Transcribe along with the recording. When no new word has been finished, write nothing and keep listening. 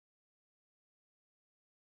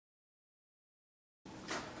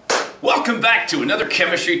Welcome back to another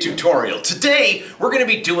chemistry tutorial. Today we're going to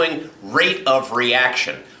be doing rate of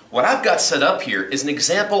reaction. What I've got set up here is an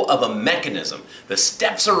example of a mechanism, the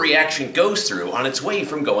steps a reaction goes through on its way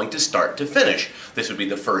from going to start to finish. This would be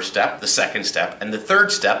the first step, the second step, and the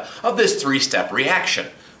third step of this three-step reaction.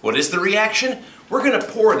 What is the reaction? We're going to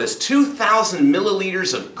pour this 2,000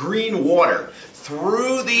 milliliters of green water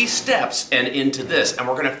through these steps and into this, and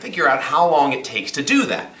we're going to figure out how long it takes to do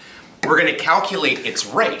that. We're going to calculate its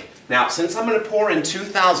rate. Now, since I'm going to pour in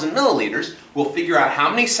 2,000 milliliters, we'll figure out how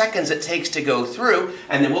many seconds it takes to go through,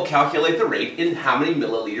 and then we'll calculate the rate in how many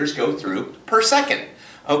milliliters go through per second.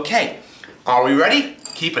 Okay, are we ready?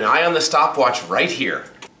 Keep an eye on the stopwatch right here.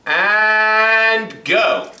 And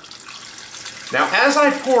go! Now, as I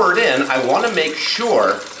pour it in, I want to make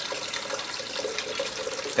sure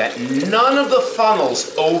that none of the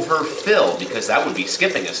funnels overfill, because that would be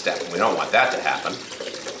skipping a step. We don't want that to happen.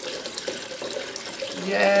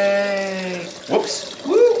 Yay! Whoops!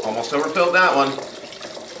 Woo! Almost overfilled that one.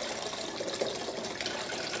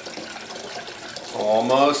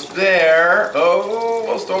 Almost there. Oh,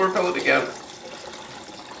 almost overfilled it again.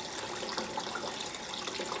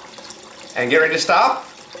 And get ready to stop.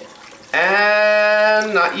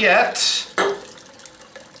 And not yet.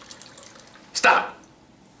 Stop.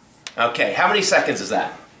 Okay, how many seconds is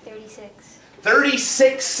that? 36.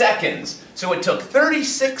 36 seconds. So it took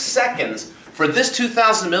 36 seconds for this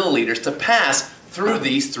 2,000 milliliters to pass through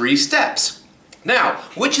these three steps. Now,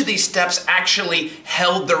 which of these steps actually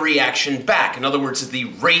held the reaction back? In other words, is the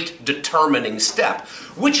rate determining step.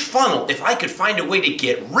 Which funnel, if I could find a way to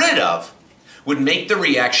get rid of, would make the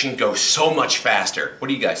reaction go so much faster? What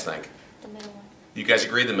do you guys think? The middle one. You guys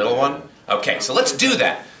agree, the middle one? Okay, so let's do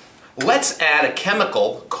that. Let's add a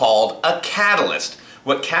chemical called a catalyst.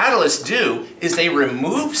 What catalysts do is they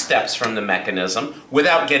remove steps from the mechanism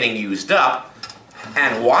without getting used up,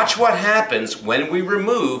 and watch what happens when we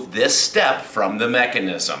remove this step from the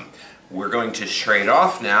mechanism. We're going to trade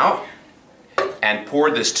off now and pour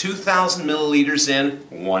this 2,000 milliliters in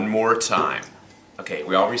one more time. Okay,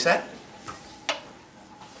 we all reset?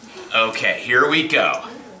 Okay, here we go.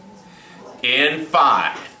 In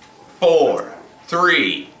 5, 4,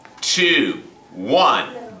 3, 2,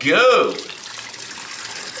 1, go!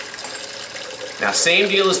 Now, same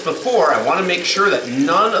deal as before, I want to make sure that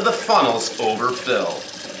none of the funnels overfill.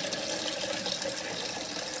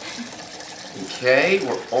 Okay,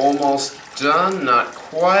 we're almost done, not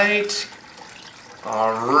quite.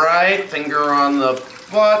 All right, finger on the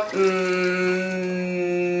button.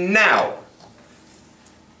 Now.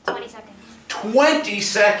 20 seconds. 20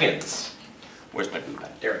 seconds. Where's my blue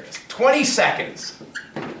pad? There it is. 20 seconds.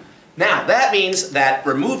 Now, that means that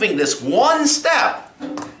removing this one step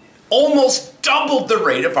almost doubled the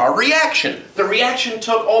rate of our reaction. The reaction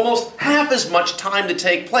took almost half as much time to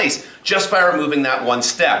take place just by removing that one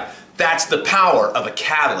step. That's the power of a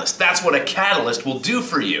catalyst. That's what a catalyst will do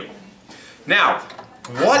for you. Now,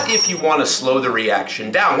 what if you want to slow the reaction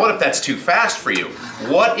down? What if that's too fast for you?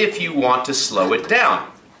 What if you want to slow it down?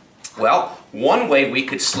 Well, one way we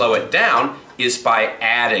could slow it down is by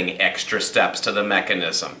adding extra steps to the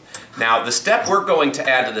mechanism. Now, the step we're going to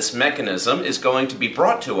add to this mechanism is going to be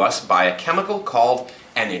brought to us by a chemical called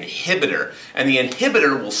an inhibitor. And the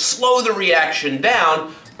inhibitor will slow the reaction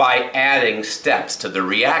down by adding steps to the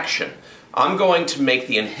reaction. I'm going to make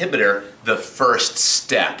the inhibitor the first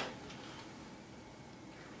step.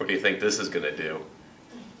 What do you think this is going to do?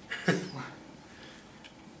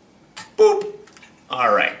 Boop!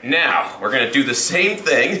 Alright, now we're going to do the same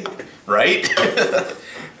thing, right?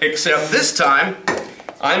 Except this time,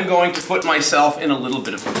 I'm going to put myself in a little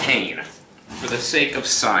bit of pain for the sake of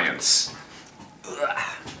science.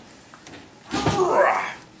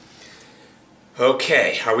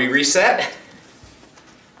 Okay, are we reset?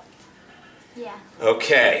 Yeah.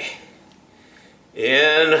 Okay.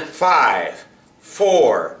 In 5,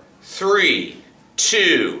 4, 3,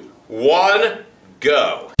 2, 1,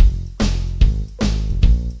 go.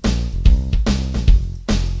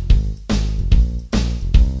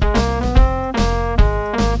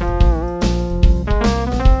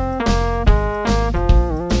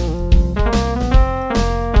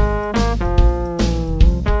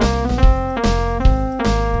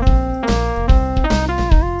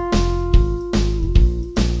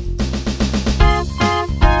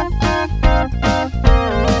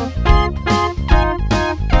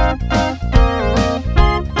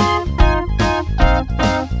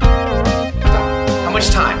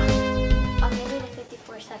 Time? 1 minute and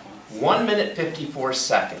 54 seconds. 1 minute 54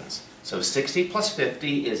 seconds. So 60 plus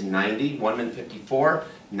 50 is 90. 1 minute 54,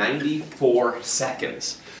 94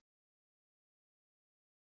 seconds.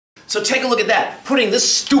 So take a look at that. Putting this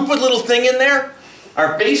stupid little thing in there,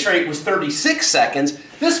 our base rate was 36 seconds.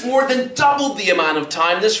 This more than doubled the amount of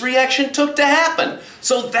time this reaction took to happen.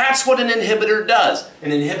 So that's what an inhibitor does.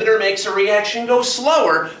 An inhibitor makes a reaction go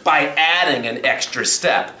slower by adding an extra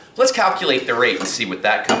step. Let's calculate the rate and see what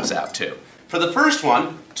that comes out to. For the first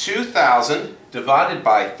one, 2,000 divided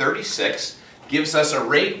by 36 gives us a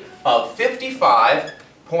rate of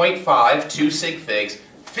 55.52 sig figs,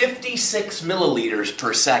 56 milliliters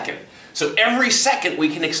per second. So every second we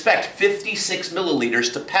can expect 56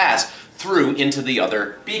 milliliters to pass through into the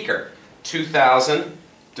other beaker. 2,000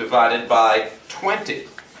 divided by 20.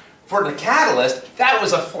 For the catalyst, that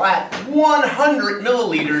was a flat 100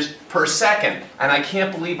 milliliters per second. And I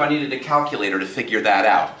can't believe I needed a calculator to figure that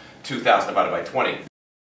out. 2,000 divided by 20.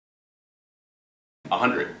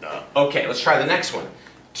 100. Okay, let's try the next one.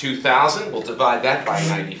 2,000, we'll divide that by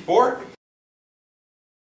 94.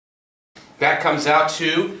 That comes out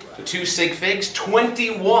to the 2 sig figs,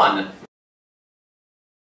 21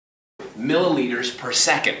 milliliters per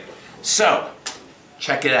second. So,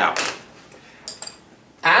 check it out.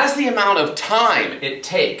 As the amount of time it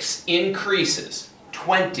takes increases,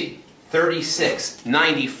 20, 36,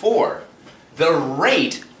 94, the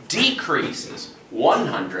rate decreases,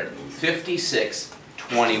 100, 56,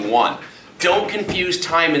 21. Don't confuse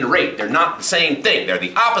time and rate. They're not the same thing. They're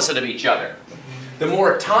the opposite of each other. The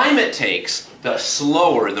more time it takes, the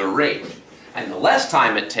slower the rate. And the less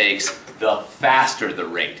time it takes, the faster the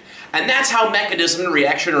rate. And that's how mechanism and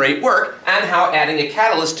reaction rate work, and how adding a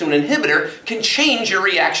catalyst to an inhibitor can change your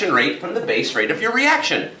reaction rate from the base rate of your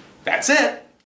reaction. That's it.